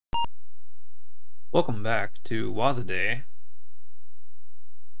Welcome back to Wazaday,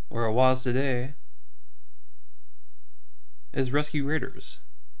 where a Waz today is Rescue Raiders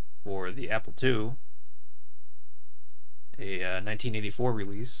for the Apple II, a 1984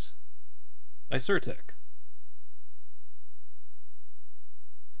 release by Surtech.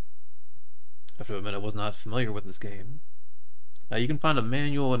 I have to admit I was not familiar with this game. You can find a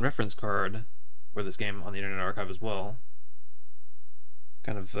manual and reference card for this game on the Internet Archive as well.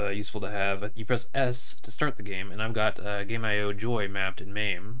 Kind of useful to have. You press S to start the game, and I've got Game.io Joy mapped in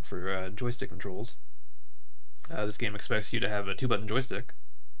MAME for joystick controls. This game expects you to have a 2-button joystick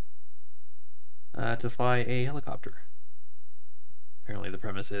to fly a helicopter. Apparently the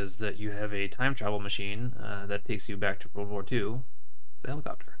premise is that you have a time travel machine that takes you back to World War II with a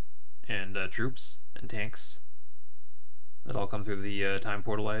helicopter. And troops and tanks that all come through the time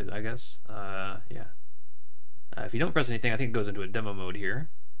portal, I guess. Yeah. If you don't press anything, I think it goes into a demo mode here.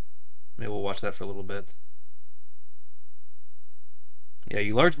 Maybe we'll watch that for a little bit. Yeah,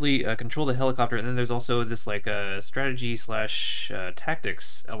 you largely control the helicopter, and then there's also this like strategy slash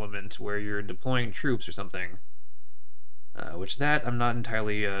tactics element where you're deploying troops or something. Which that I'm not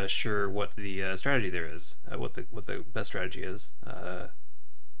entirely sure what the strategy there is, what the best strategy is. Yeah,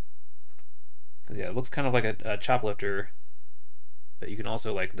 it looks kind of like a choplifter, but you can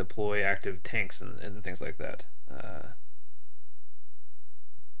also like deploy active tanks and things like that.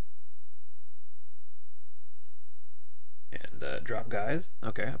 And drop guys.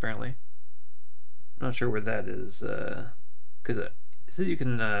 Okay, apparently. I'm not sure where that is, because it says you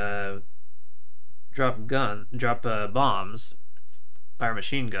can drop bombs, fire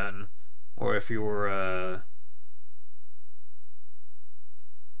machine gun, or if you're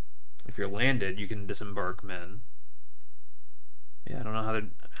landed, you can disembark men. Yeah, I don't know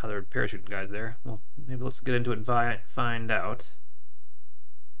how they're parachuting guys there. Well, maybe let's get into it and find out.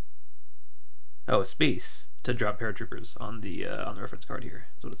 Oh, space to drop paratroopers on the reference card here.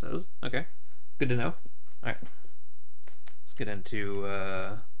 That's what it says. Okay, good to know. All right, let's get into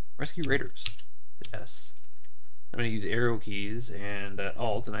Rescue Raiders. Yes, I'm gonna use arrow keys and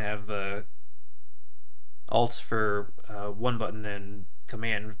Alt, and I have Alt for one button and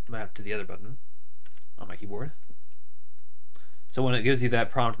Command mapped to the other button on my keyboard. So when it gives you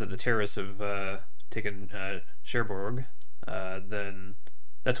that prompt that the terrorists have taken Cherbourg, then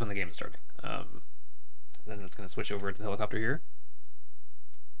that's when the game is starting. Then it's going to switch over to the helicopter here.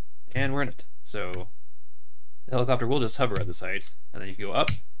 And we're in it. So the helicopter will just hover at the site, and then you can go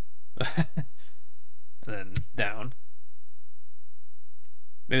up, and then down.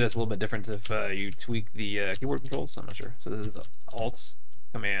 Maybe that's a little bit different if you tweak the keyboard controls, I'm not sure. So this is Alt,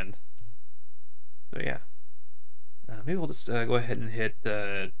 Command. So yeah. Maybe we'll just go ahead and hit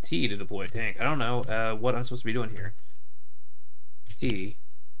T to deploy a tank. I don't know what I'm supposed to be doing here. T.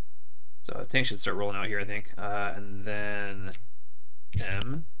 So a tank should start rolling out here, I think. And then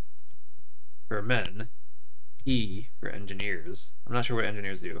M for men. E for engineers. I'm not sure what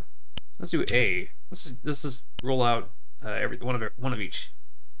engineers do. Let's do A. Let's just roll out one of each.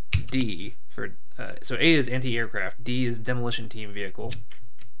 D for so A is anti-aircraft. D is demolition team vehicle.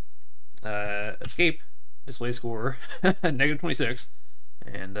 Escape. Display score -26,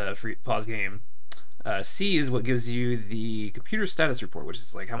 and pause game. C is what gives you the computer status report, which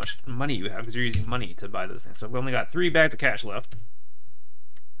is like how much money you have, because you're using money to buy those things. So we only got 3 bags of cash left,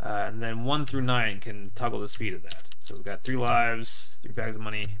 and then 1 through 9 can toggle the speed of that. So we've got 3 lives, 3 bags of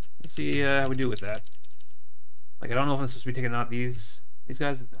money. Let's see how we do with that. Like, I don't know if I'm supposed to be taking out these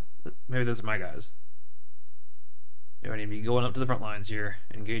guys. Maybe those are my guys. Maybe I need to be going up to the front lines here,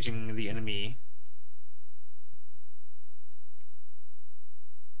 engaging the enemy.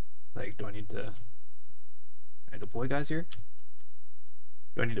 Like, do I need to... Can I deploy guys here?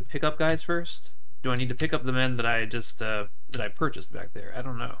 Do I need to pick up guys first? Do I need to pick up the men that I just, that I purchased back there? I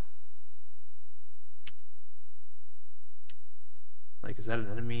don't know. Like, is that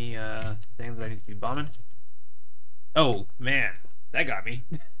an enemy, thing that I need to be bombing? Oh, man. That got me.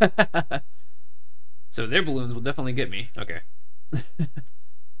 So their balloons will definitely get me. Okay.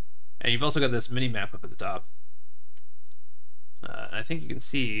 And you've also got this mini-map up at the top. I think you can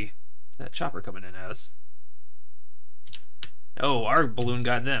see that chopper coming in at us. Oh, our balloon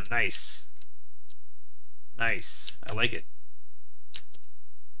got them. Nice. Nice. I like it.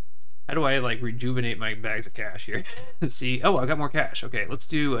 How do I, like, rejuvenate my bags of cash here? See? Oh, I got more cash. Okay, let's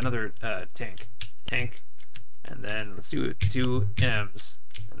do another tank. Tank. And then let's do 2 M's.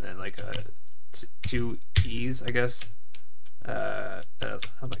 And then, like, 2 E's, I guess. How's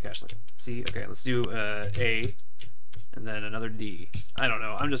my cash looking? C? Okay, let's do A. And then another D. I don't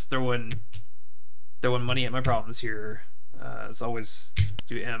know. I'm just throwing money at my problems here. As always, let's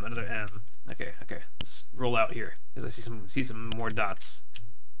do M, another M. Okay, okay. Let's roll out here because I see some more dots.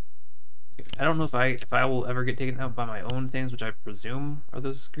 Okay. I don't know if I will ever get taken out by my own things, which I presume are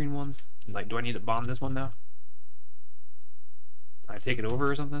those green ones. Like, do I need to bomb this one now? Can I take it over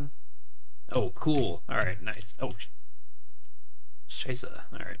or something? Oh, cool. All right, nice. Oh, scheisse.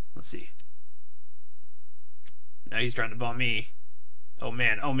 All right, let's see. Now he's trying to bomb me. Oh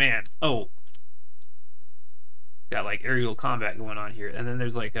man. Oh man. Oh. Got like aerial combat going on here, and then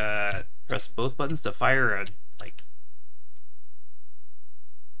there's like press both buttons to fire a like.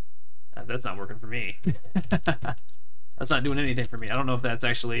 That's not working for me. That's not doing anything for me. I don't know if that's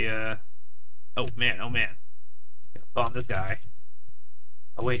actually oh man, oh man. Bomb this guy.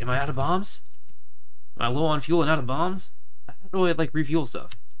 Oh wait, am I out of bombs? Am I low on fuel and out of bombs? How do I like refuel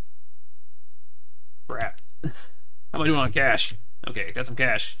stuff? Crap. How am I doing on cash? Okay, got some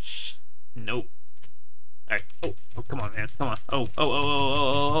cash. Shh. Nope. Alright. Oh, oh, come on, man. Come on. Oh, oh, oh, oh, oh,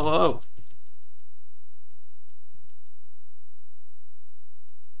 oh, oh, oh.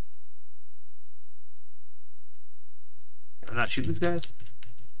 Can I not shoot these guys?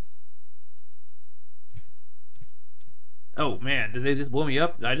 Oh, man. Did they just blow me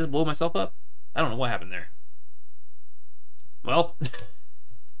up? Did I just blow myself up? I don't know what happened there. Well.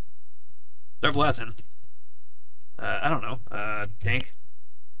 Start blasting. I don't know. Tank.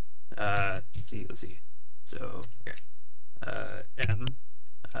 Let's see. So, okay.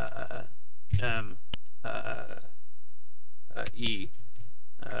 E.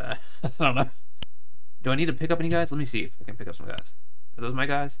 I don't know. Do I need to pick up any guys? Let me see if I can pick up some guys. Are those my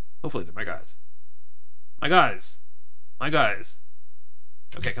guys? Hopefully they're my guys. My guys! My guys!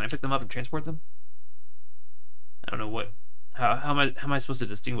 Okay, can I pick them up and transport them? I don't know what... How am I supposed to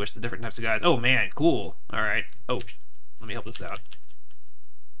distinguish the different types of guys? Oh man, cool. Alright. Oh, let me help this out.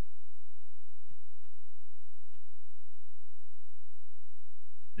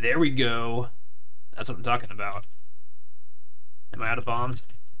 There we go. That's what I'm talking about. Am I out of bombs?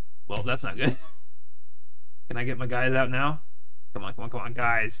 Well, that's not good. Can I get my guys out now? Come on, come on, come on,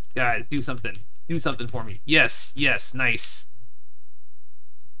 guys. Guys, do something. Do something for me. Yes, yes, nice.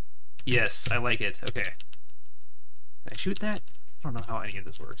 Yes, I like it. Okay. Can I shoot that? I don't know how any of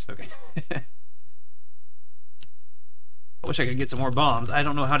this works. Okay. I wish I could get some more bombs. I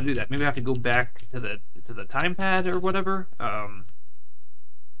don't know how to do that. Maybe I have to go back to the time pad or whatever. I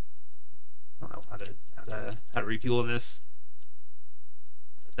don't know how to refuel in this.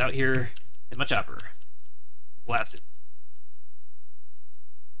 It's out here in my chopper. Blast it.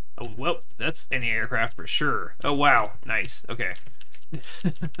 Oh well, that's any aircraft for sure. Oh wow, nice. Okay.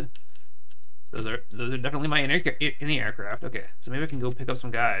 Those are definitely my any aircraft. Okay, so maybe I can go pick up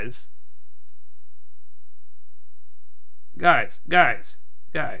some guys. Guys.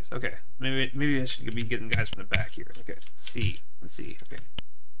 Okay, maybe I should be getting guys from the back here. Okay, C. Let's see. Okay,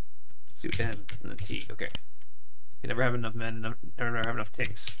 let's do M and then T. Okay, you never have enough men. Never have enough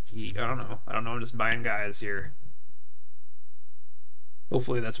tanks. E. I don't know. I'm just buying guys here.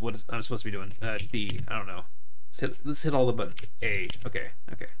 Hopefully that's what I'm supposed to be doing. D. I don't know. Let's hit all the buttons. A. Okay.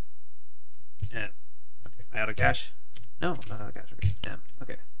 M. Okay. Am I out of cash? No, I'm not out of cash. Okay. M.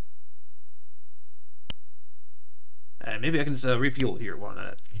 Okay. And maybe I can just refuel here while I'm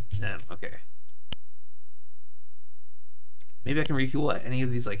at it. M. Okay. Maybe I can refuel at any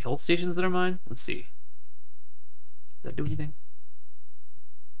of these like health stations that are mine. Let's see. Does that do anything?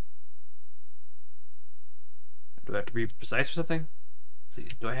 Do I have to be precise or something? Let's see.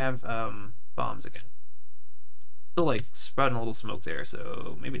 Do I have bombs again? Still like sprouting a little smoke there,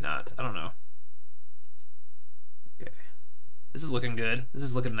 so maybe not. I don't know. Okay. This is looking good. This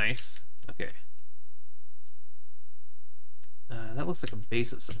is looking nice. Okay. That looks like a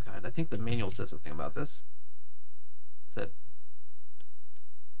base of some kind. I think the manual says something about this. Is that...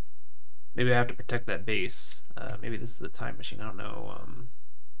 Maybe I have to protect that base. Maybe this is the time machine. I don't know.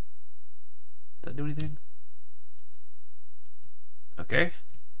 Does that do anything? Okay.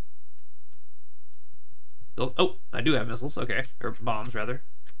 Still, oh, I do have missiles. Okay, or bombs rather.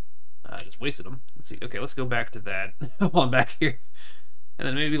 I just wasted them. Let's see. Okay, let's go back to that while I'm back here, and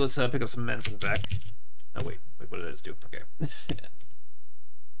then maybe let's pick up some men from the back. Oh wait, what did I just do? Okay.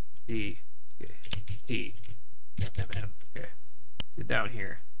 C. Okay. T. M. Okay. Let's get down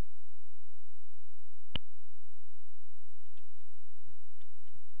here.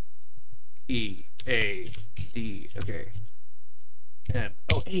 E. A. D. Okay. M.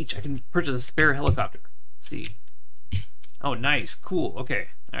 Oh, H. I can purchase a spare helicopter. C. Oh, nice. Cool. Okay.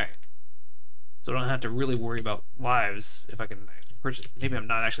 All right. So I don't have to really worry about lives if I can purchase. Maybe I'm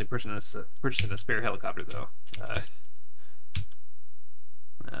not actually purchasing a spare helicopter though.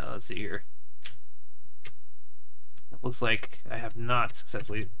 Let's see here. It looks like I have not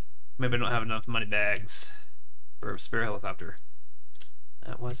successfully maybe I don't have enough money bags for a spare helicopter.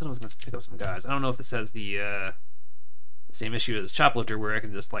 Well, I said I was gonna pick up some guys. I don't know if this has the same issue as Choplifter, where I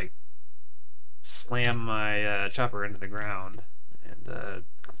can just like slam my chopper into the ground and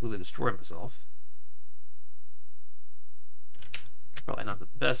completely destroy myself. Probably not the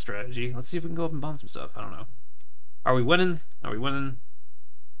best strategy. Let's see if we can go up and bomb some stuff. I don't know. Are we winning? Are we winning?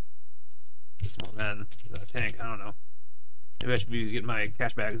 Small men, tank. I don't know. Maybe I should be getting my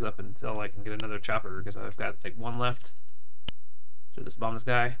cash bags up until I can get another chopper, because I've got like one left. Should I just bomb this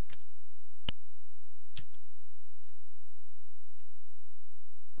guy?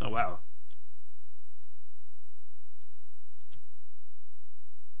 Oh wow.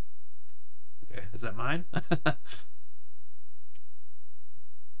 Okay, is that mine? I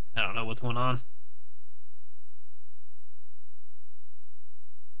don't know what's going on.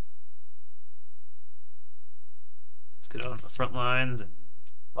 Let's get out on the front lines and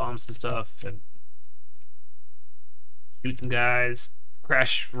bomb some stuff and shoot some guys.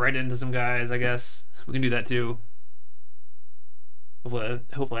 Crash right into some guys, I guess. We can do that too.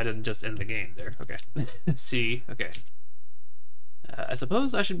 Hopefully I didn't just end the game there. Okay. C. Okay. I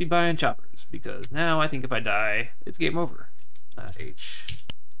suppose I should be buying choppers, because now I think if I die, it's game over. H.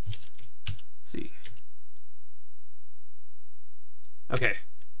 C. Okay.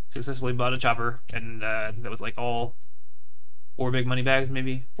 Successfully bought a chopper, and I think that was like all 4 big money bags,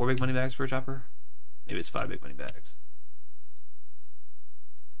 maybe? 4 big money bags for a chopper? Maybe it's 5 big money bags.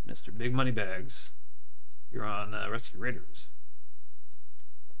 Mr. Big Money Bags. You're on Rescue Raiders.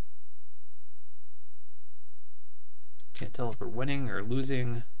 Can't tell if we're winning or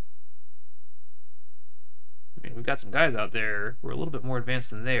losing. I mean, we've got some guys out there who are a little bit more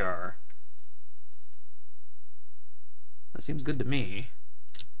advanced than they are. That seems good to me.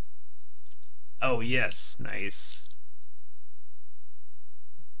 Oh, yes. Nice.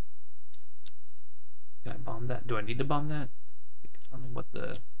 Can I bomb that? Do I need to bomb that? I don't know what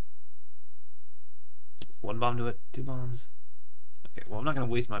the... Just 1 bomb to it? 2 bombs? Okay, well, I'm not going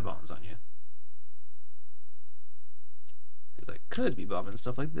to waste my bombs on you. Because I could be bombing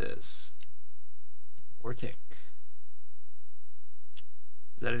stuff like this. Or tank.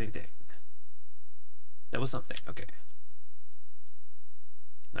 Is that anything? That was something. Okay.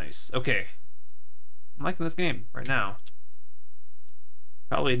 Nice. Okay. I'm liking this game right now.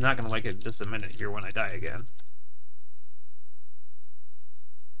 Probably not going to like it in just a minute here when I die again.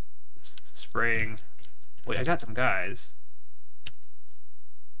 Just spraying. Wait, I got some guys.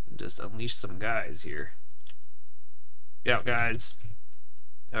 Just unleash some guys here. Get out, guys.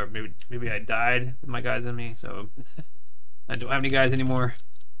 Or maybe I died with my guys in me, so I don't have any guys anymore.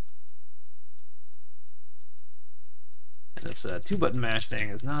 And this 2-button mash thing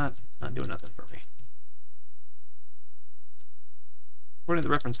is not doing nothing for me. According to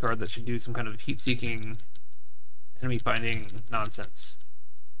the reference card, that should do some kind of heat-seeking, enemy-finding nonsense.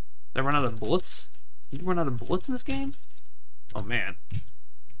 Did I run out of bullets? Did you run out of bullets in this game? Oh man.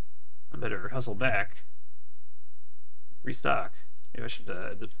 I better hustle back. Restock. Maybe I should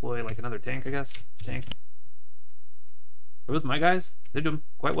deploy like another tank, I guess. Tank. Are those my guys? They're doing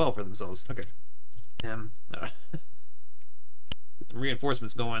quite well for themselves. Okay. No. Get some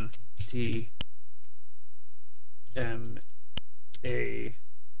reinforcements going. T. M. A.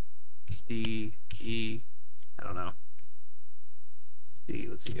 D. E. I don't know. C.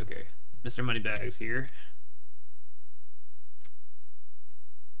 Let's see. Okay. Mr. Moneybags here.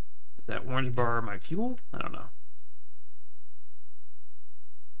 Is that orange bar my fuel? I don't know.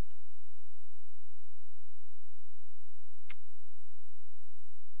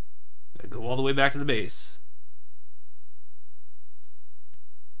 Gotta go all the way back to the base.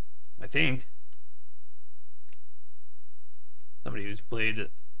 I think. Somebody who's played like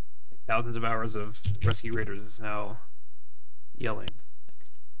thousands of hours of Rescue Raiders is now yelling.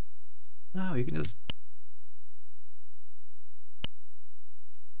 No, you can just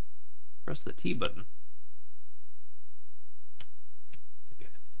press the T button. Okay.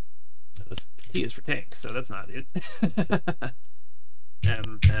 No, this T is for tank, so that's not it. I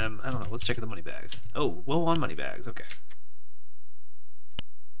don't know. Let's check the money bags. Oh, low on money bags. Okay.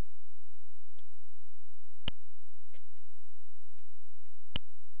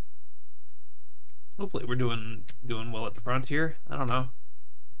 Hopefully we're doing well at the front here. I don't know.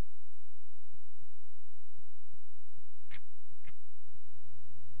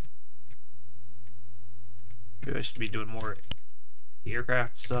 Maybe I should be doing more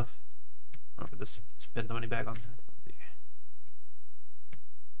aircraft stuff. I don't know if I just spend the money back on that. Let's see.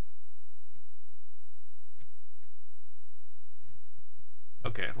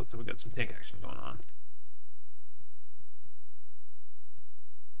 Okay, looks like we got some tank action going on.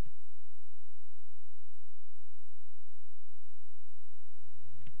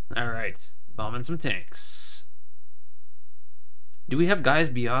 Alright, bombing some tanks. Do we have guys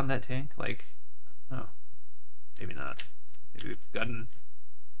beyond that tank? Like, oh, maybe not. Maybe we've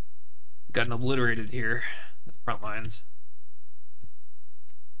gotten obliterated here at the front lines.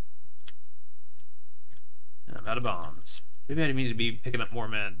 And I'm out of bombs. Maybe I need to be picking up more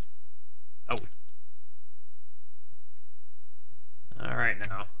men. Oh. Alright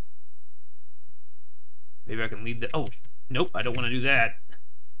now. Maybe I can lead the... Oh, nope, I don't want to do that.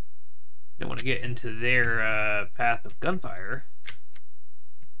 Don't want to get into their path of gunfire.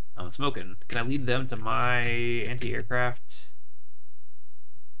 I'm smoking. Can I lead them to my anti-aircraft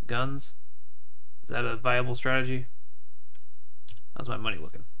guns? Is that a viable strategy? How's my money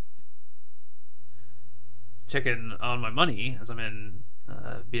looking? Checking on my money as I'm in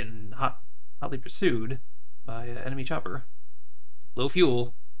being hotly pursued by an enemy chopper. Low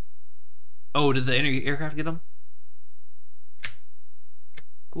fuel. Oh, did the anti-aircraft get them?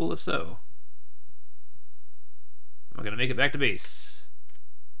 Cool if so. I'm gonna make it back to base.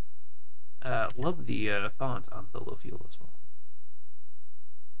 Love the font on the low fuel as well.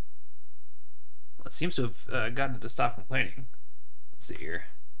 Well, it seems to have gotten it to stop complaining. Let's see here.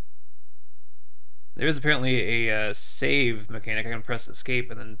 There is apparently a save mechanic. I can press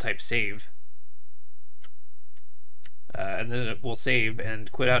escape and then type save. And then it will save and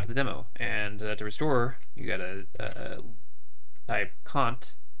quit out the demo. And to restore, you gotta type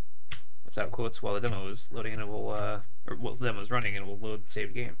cont without quotes while the demo is loading, and it will, or while the demo is running, and it will load the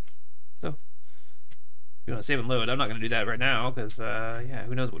saved game. So, if you want to save and load, I'm not going to do that right now, because, yeah,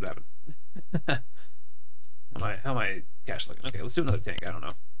 who knows what would happen. How am I cash looking? Okay, let's do another tank. I don't know.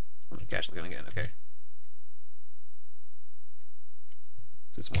 How am I cash looking again? Okay.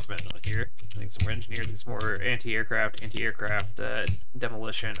 Let's get some more men on here. I think some more engineers, get some more anti-aircraft,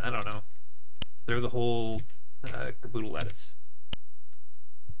 demolition. I don't know. They're the whole caboodle lettuce.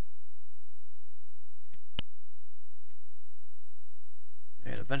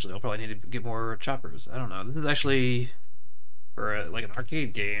 And eventually I'll probably need to get more choppers. I don't know. This is actually, for like an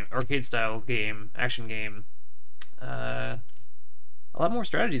arcade style game, action game, a lot more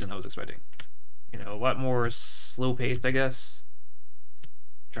strategy than I was expecting. You know, a lot more slow paced, I guess.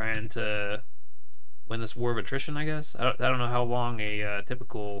 Trying to win this war of attrition, I guess. I don't know how long a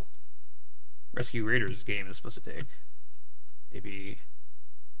typical Rescue Raiders game is supposed to take. Maybe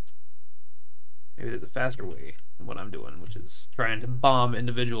there's a faster way than what I'm doing, which is trying to bomb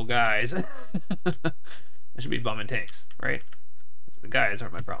individual guys. I should be bombing tanks, right? The guys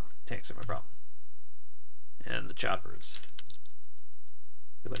aren't my problem. Tanks are my problem. And the choppers.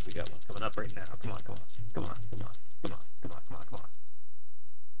 I feel like we got one coming up right now. Come on, come on, come on, come on, come on, come on, come on, come on.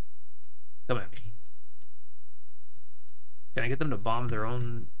 Come at me. Can I get them to bomb their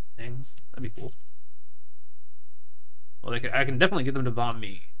own things? That'd be cool. Well, I can definitely get them to bomb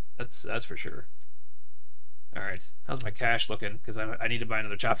me. That's for sure. All right, how's my cash looking? Because I need to buy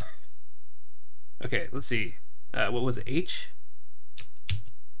another chopper. Okay, let's see. What was it? H?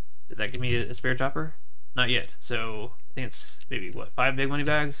 Did that give me a spare chopper? Not yet. So I think it's maybe what, 5 big money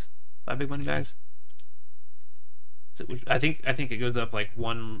bags? 5 big money bags? So I think it goes up like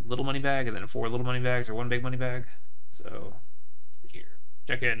 1 little money bag and then 4 little money bags, or 1 big money bag. So here,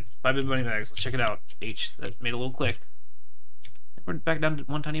 check in 5 big money bags. Let's check it out. H, that made a little click. We're back down to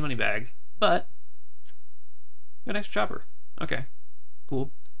 1 tiny money bag, but got an extra chopper. Okay,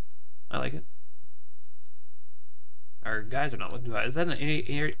 cool. I like it. Our guys are not looking too high. Is that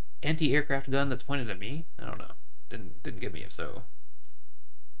an anti-aircraft gun that's pointed at me? I don't know. Didn't get me if so.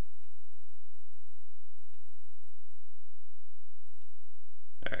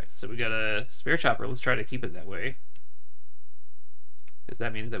 Alright, so we got a spare chopper. Let's try to keep it that way, because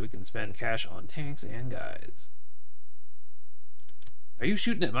that means that we can spend cash on tanks and guys. Are you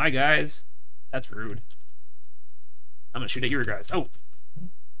shooting at my guys? That's rude. I'm gonna shoot at your guys. Oh!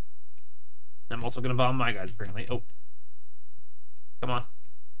 I'm also gonna bomb my guys, apparently. Oh. Come on.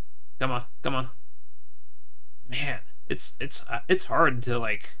 Come on. Come on. Man, it's hard to,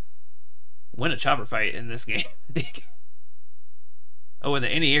 like, win a chopper fight in this game, I think. Oh, and the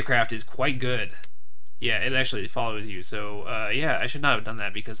anti-aircraft is quite good. Yeah, it actually follows you. So, yeah, I should not have done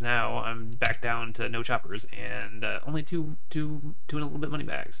that, because now I'm back down to no choppers and only two and a little bit money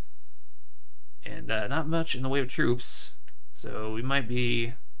bags. And not much in the way of troops. So we might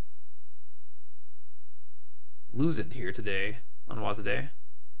be losing here today on Wazade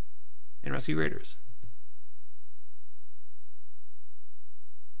and Rescue Raiders.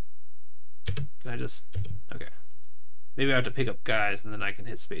 Can I just... Okay. Maybe I have to pick up guys, and then I can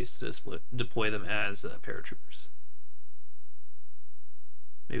hit space to deploy them as paratroopers.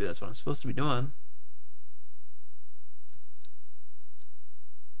 Maybe that's what I'm supposed to be doing.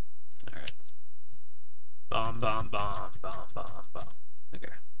 Bomb, bomb, bomb, bomb, bomb, bomb.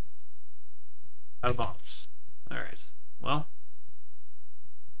 Okay. Out of bombs. Alright. Well.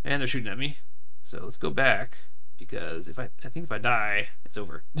 And they're shooting at me. So let's go back. Because I think if I die, it's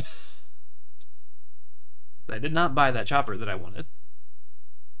over. I did not buy that chopper that I wanted.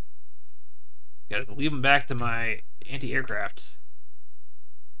 Gotta leave them back to my anti-aircraft.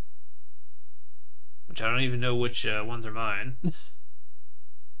 Which I don't even know which ones are mine.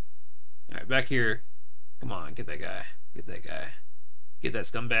 Alright, back here. Come on, get that guy. Get that guy. Get that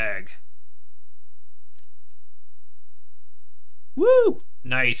scumbag. Woo!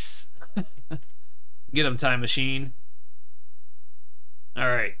 Nice. Get him, time machine.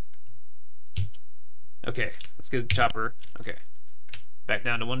 Alright. Okay, let's get a chopper. Okay. Back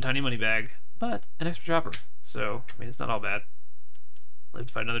down to one tiny money bag, but an extra chopper. So, I mean, it's not all bad. Live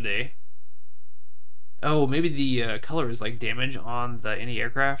to fight another day. Oh, maybe the color is like damage on the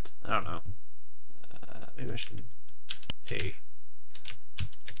anti-aircraft? I don't know. Maybe I should... Hey.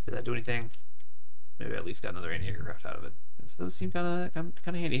 Did that do anything? Maybe I at least got another anti-aircraft out of it. Because those seem kind of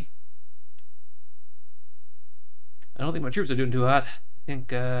handy. I don't think my troops are doing too hot. I think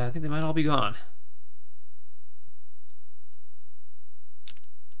they might all be gone.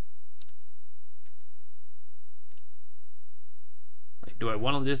 Like, do I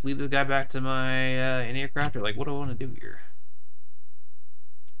want to just lead this guy back to my anti-aircraft, or like, what do I want to do here?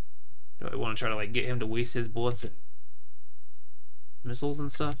 Do I want to try to like get him to waste his bullets and missiles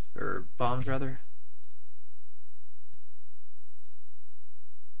and stuff, or bombs rather?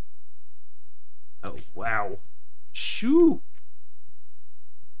 Oh wow! Shoo!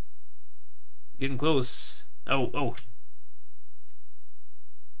 Getting close. Oh.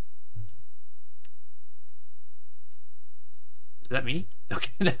 Is that me?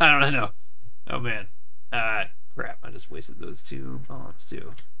 Okay, I don't know. Oh man. Crap, I just wasted those two bombs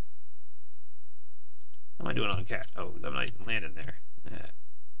too. How am I doing on cat? Oh, I'm not even landing there.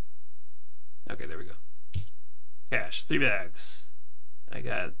 Okay, there we go. Cash, 3 bags. I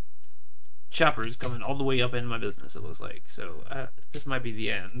got choppers coming all the way up in my business, it looks like. So, this might be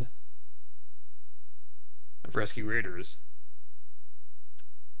the end of Rescue Raiders.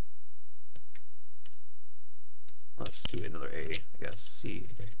 Let's do another A, I guess. C,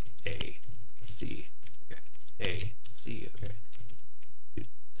 okay. A, C, okay. A, C, okay.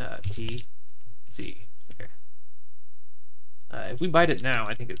 T, C, okay. If we bite it now,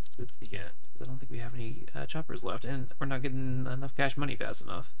 I think it's the end, because I don't think we have any choppers left, and we're not getting enough cash money fast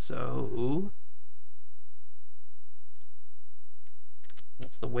enough, so...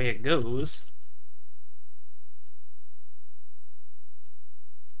 That's the way it goes.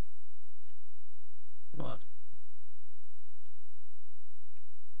 Come on.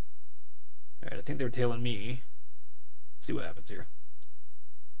 Alright, I think they're tailing me. Let's see what happens here.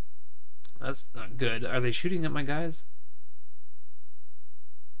 That's not good. Are they shooting at my guys?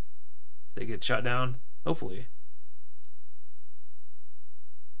 They get shot down? Hopefully.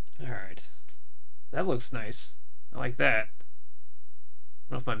 Alright. That looks nice. I like that. I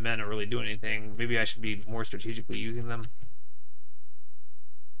don't know if my men are really doing anything. Maybe I should be more strategically using them.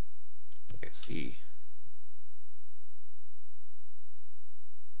 Okay, C.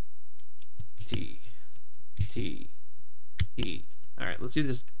 T. T. T. Alright, let's do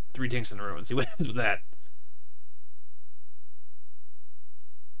this 3 tanks in a row and see what happens with that.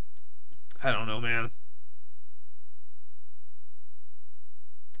 I don't know, man.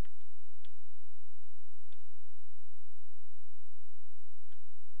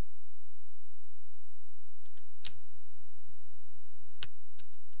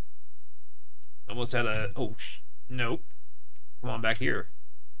 Almost had a... Oh, nope. Come on back here.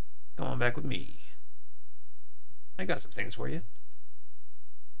 Come on back with me. I got some things for you.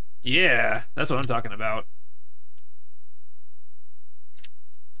 Yeah, that's what I'm talking about.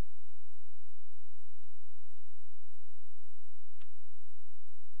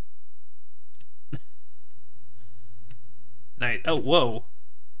 Nice. Oh, whoa.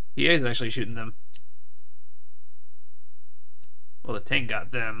 He is actually shooting them. Well, the tank got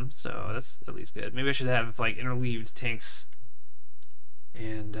them, so that's at least good. Maybe I should have, like, interleaved tanks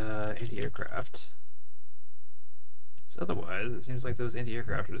and anti-aircraft. Otherwise, it seems like those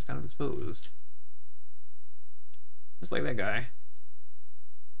anti-aircraft are just kind of exposed. Just like that guy.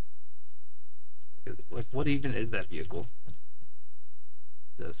 Like, what even is that vehicle?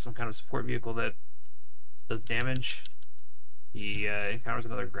 Is that some kind of support vehicle that does damage? He encounters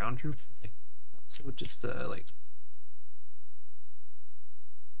another ground troop? Like, so just, like...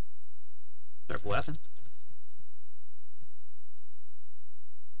 Start blasting?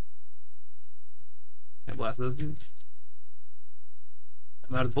 Can I blast those dudes?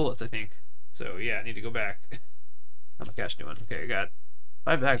 I'm out of bullets, I think. So yeah, I need to go back. How my cash doing? Okay, I got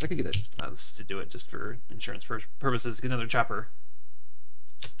 5 bags. I could get it. Let's to do it just for insurance purposes. Get another chopper.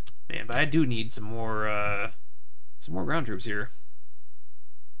 Man, but I do need some more ground troops here.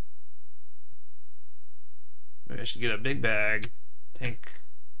 Maybe I should get a big bag, tank.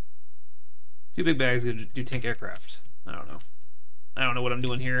 2 big bags to do tank aircraft. I don't know. I don't know what I'm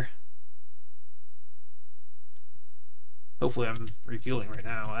doing here. Hopefully I'm refueling right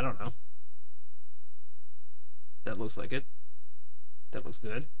now. I don't know. That looks like it. That looks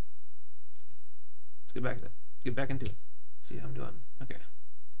good. Let's get back into it. See how I'm doing. Okay.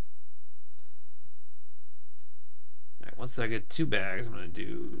 Alright, once I get 2 bags, I'm gonna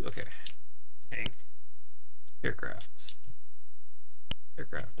do tank. Aircraft.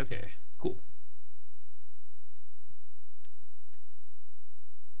 Okay, cool.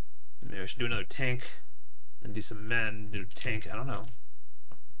 Maybe I should do another tank, then do some men, do tank. I don't know.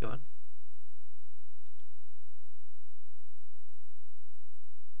 Go on.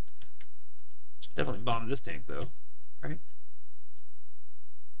 Should definitely bomb this tank though, right?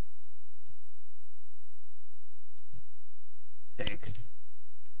 Tank.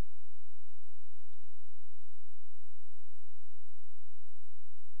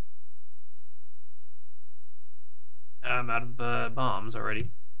 I'm out of bombs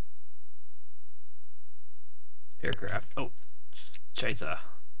already. Aircraft. Oh, Scheisse.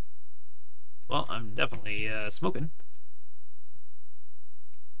 Well, I'm definitely smoking.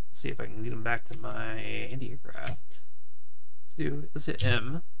 Let's see if I can get them back to my anti-aircraft. Let's hit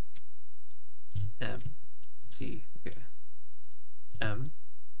M. M. C. Okay. M.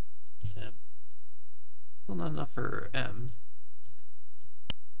 M. Still not enough for M.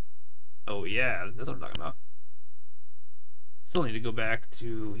 Oh yeah, that's what I'm talking about. Still need to go back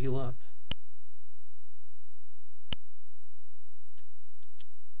to heal up.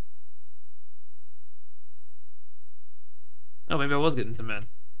 Oh, maybe I was getting some men.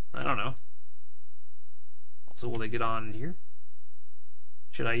 I don't know. Also, will they get on here?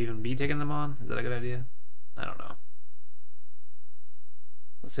 Should I even be taking them on? Is that a good idea? I don't know.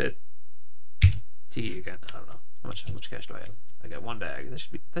 Let's hit T again. I don't know. How much cash do I have? I got 1 bag. That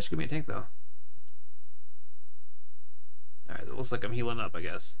should give me a tank though. Alright, it looks like I'm healing up, I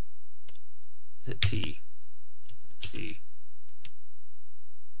guess. Let's hit T. Let's see.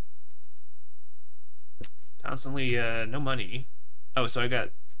 Constantly no money. Oh, so I got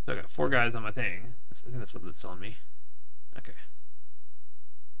 4 guys on my thing. I think that's what it's telling me. Okay.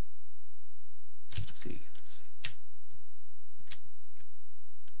 Let's see.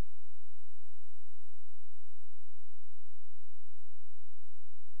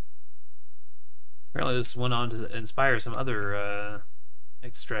 Apparently this went on to inspire some other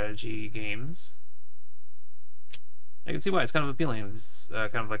like strategy games. I can see why it's kind of appealing. It's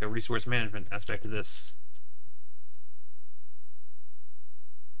kind of like a resource management aspect of this.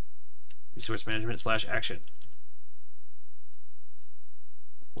 Resource management / action.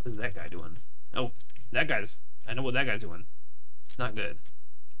 What is that guy doing? Oh, I know what that guy's doing. It's not good.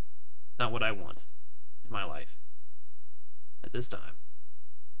 It's not what I want in my life at this time.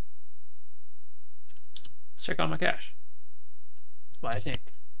 Let's check on my cash. Let's buy a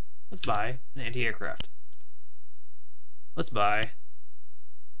tank. Let's buy an anti-aircraft. Let's buy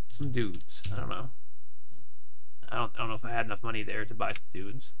some dudes. I don't know. I don't know if I had enough money there to buy some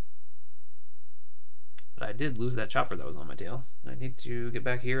dudes. But I did lose that chopper that was on my tail. I need to get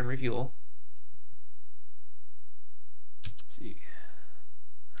back here and refuel. Let's see.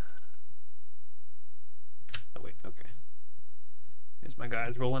 Oh wait, okay. Here's my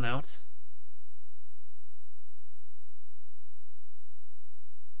guys rolling out.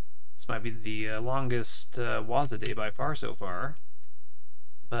 This might be the longest Waza day by far so far,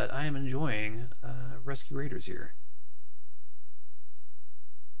 but I am enjoying Rescue Raiders here.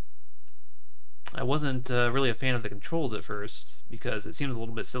 I wasn't really a fan of the controls at first because it seems a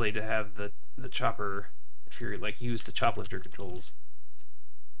little bit silly to have the chopper if you're like used to choplifter controls.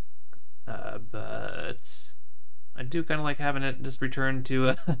 But I do kind of like having it just return to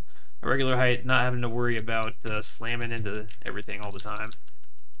a regular height, not having to worry about slamming into everything all the time.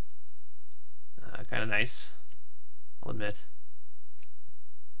 Kind of nice, I'll admit.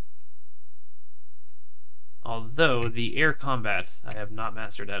 Although the air combat I have not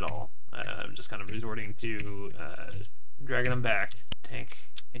mastered at all. I'm just kind of resorting to dragging them back. Tank,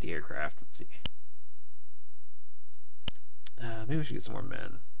 anti-aircraft. Let's see. Maybe we should get some more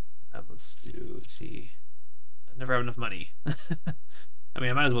men. Let's see. I never have enough money. I mean,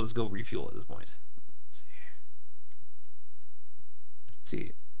 I might as well just go refuel at this point. Let's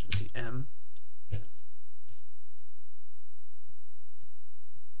see. Let's see. M.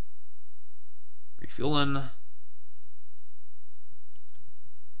 Refueling.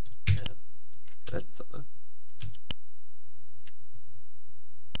 Good, something.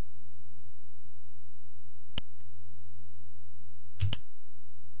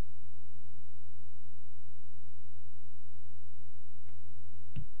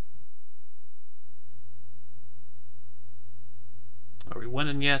 Are we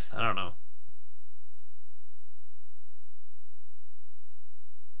winning yet? I don't know.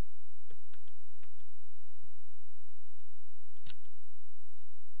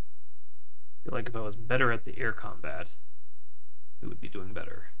 I feel like if I was better at the air combat, we would be doing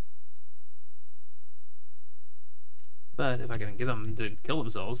better. But if I can get them to kill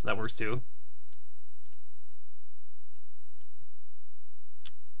themselves, that works too.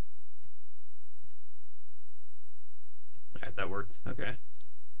 Alright, that worked. Okay.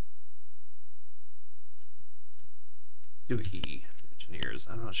 Let's do E. Engineers.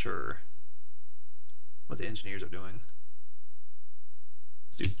 I'm not sure what the engineers are doing.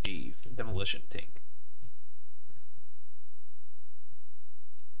 Let's do D for demolition tank.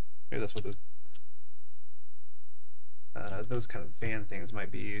 Maybe that's what those kind of van things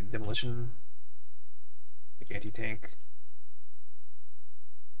might be. Demolition, like anti-tank.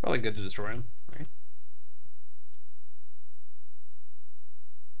 Probably good to destroy them, right?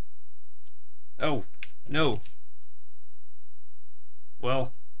 Oh, no.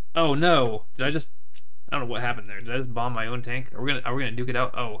 Well, oh no. Did I just... I don't know what happened there. Did I just bomb my own tank? Are we gonna duke it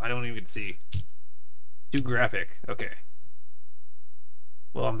out? Oh, I don't even get to see. Too graphic. Okay.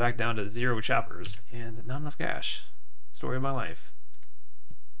 Well, I'm back down to 0 choppers and not enough cash. Story of my life.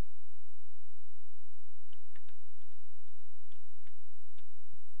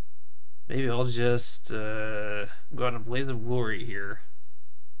 Maybe I'll just go out in a blaze of glory here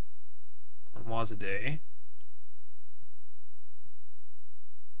on Wazaday.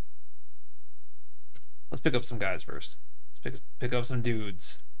 Let's pick up some guys first. Let's pick up some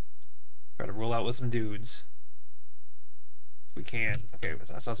dudes. Try to roll out with some dudes. If we can. Okay,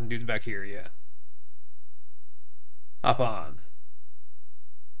 I saw some dudes back here, yeah. Hop on.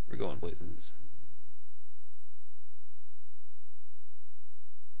 We're going places.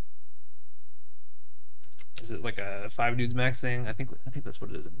 Is it like a 5 dudes max thing? I think that's what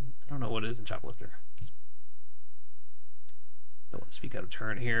it is. I don't know what it is in Choplifter. Don't want to speak out of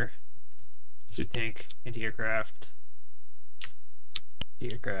turn here. So tank, anti-aircraft,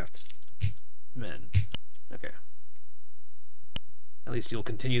 men. Okay. At least you'll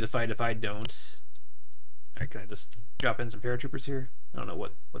continue the fight if I don't. Alright, can I just drop in some paratroopers here? I don't know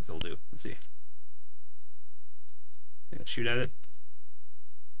what they'll do. Let's see. I'm gonna shoot at it.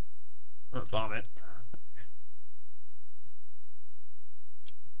 I'm gonna bomb it. Okay.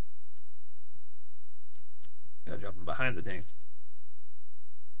 Gotta drop them behind the tanks.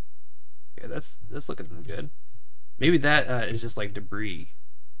 Okay, that's looking good. Maybe that is just like debris.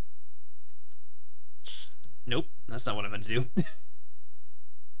 Nope, that's not what I meant to do.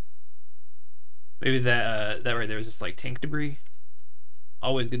 Maybe that right there is just like tank debris.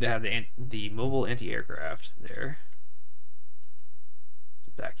 Always good to have the mobile anti-aircraft there.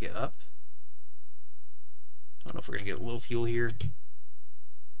 Back you up. I don't know if we're gonna get a little fuel here.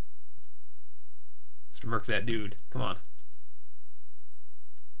 Let's murk that dude. Come on.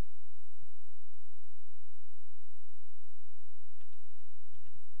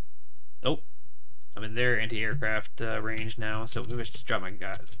 Nope. I'm in their anti-aircraft range now, so maybe I should just drop my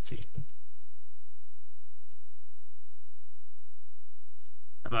guys. Let's see.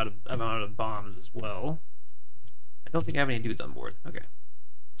 I'm out of bombs as well. I don't think I have any dudes on board. Okay.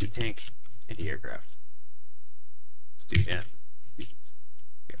 Let's do tank, anti-aircraft. Let's do M dudes.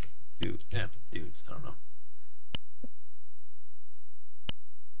 Okay. Let's do M dudes. I don't know.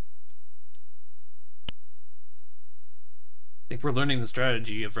 I think we're learning the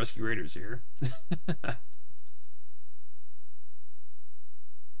strategy of Rescue Raiders here.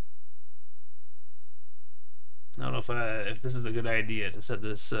 I don't know if this is a good idea to set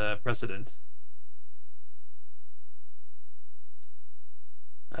this precedent.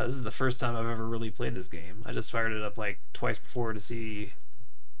 This is the first time I've ever really played this game. I just fired it up like twice before to see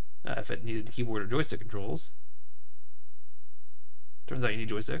if it needed keyboard or joystick controls. Turns out you need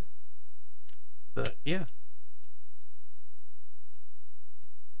joystick. But yeah.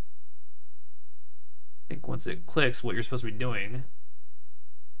 I think once it clicks what you're supposed to be doing,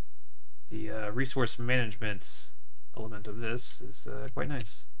 the resource management element of this is quite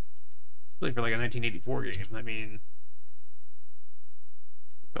nice. Really for like a 1984 game. I mean,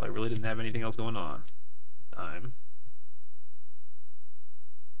 probably really didn't have anything else going on at the time.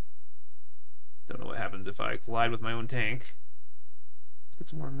 Don't know what happens if I collide with my own tank. Let's get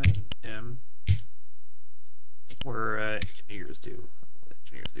some more men. M. Or engineers do. What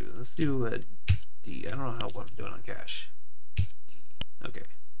engineers do. Let's do D. I don't know what I'm doing on cash. D. Okay.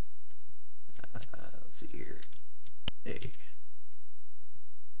 Let's see here. A.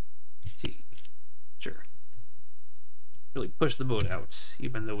 T. Sure. Really push the boat out,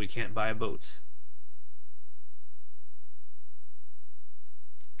 even though we can't buy a boat.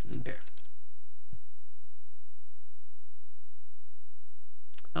 Okay.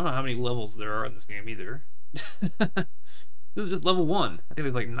 I don't know how many levels there are in this game either. This is just level 1. I think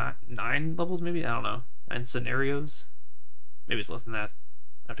there's like 9 levels, maybe? I don't know. 9 scenarios? Maybe it's less than that.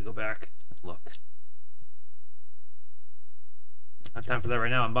 I have to go back and look. I don't have time for that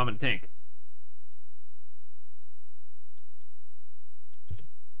right now. I'm bombing a tank.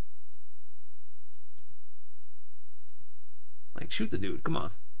 Like, shoot the dude. Come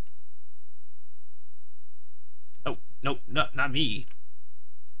on. Oh, nope. Not me.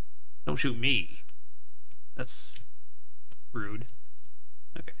 Don't shoot me. That's rude.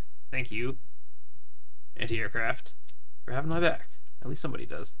 Okay. Thank you, anti-aircraft, for having my back. At least somebody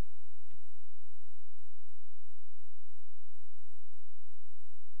does.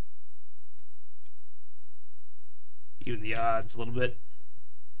 Even the odds a little bit.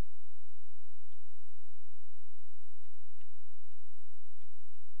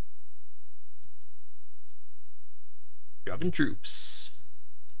 Dropping troops.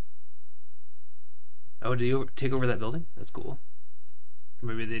 Oh, did he take over that building? That's cool. Or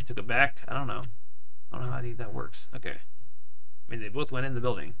maybe they took it back. I don't know. I don't know how that works. Okay. I mean, they both went in the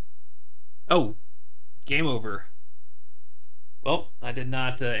building. Oh, game over. Well, I did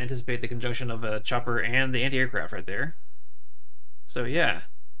not anticipate the conjunction of a chopper and the anti-aircraft right there. So yeah,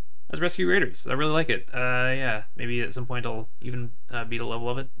 that's Rescue Raiders. I really like it. Yeah, maybe at some point I'll even beat a level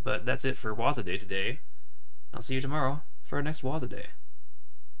of it. But that's it for Waza Day today. I'll see you tomorrow for our next Waza Day.